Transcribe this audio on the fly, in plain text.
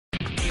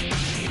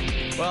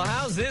Well,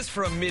 how's this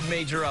for a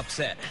mid-major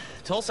upset?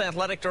 Tulsa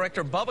Athletic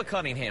Director Bubba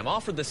Cunningham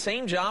offered the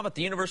same job at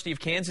the University of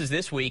Kansas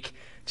this week.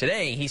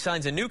 Today, he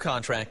signs a new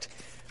contract,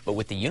 but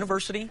with the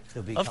University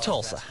of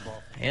Tulsa.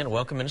 Basketball. And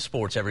welcome into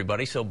sports,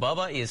 everybody. So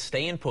Bubba is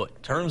staying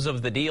put. Terms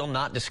of the deal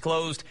not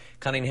disclosed.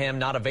 Cunningham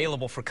not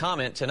available for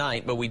comment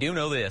tonight, but we do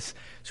know this.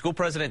 School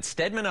President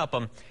Stedman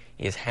Upham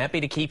is happy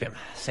to keep him,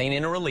 saying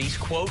in a release,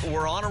 quote,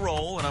 "We're on a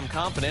roll, and I'm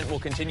confident we'll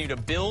continue to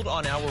build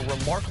on our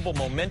remarkable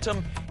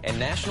momentum and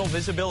national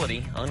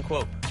visibility,"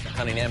 unquote.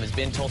 Cunningham has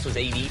been Tulsa's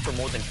AD for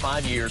more than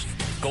 5 years.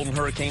 Golden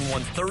Hurricane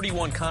won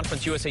 31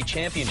 Conference USA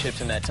championships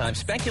in that time.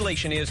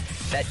 Speculation is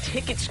that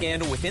ticket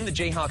scandal within the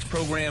Jayhawks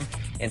program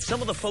and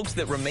some of the folks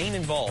that remain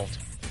involved,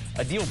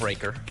 a deal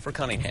breaker for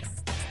Cunningham.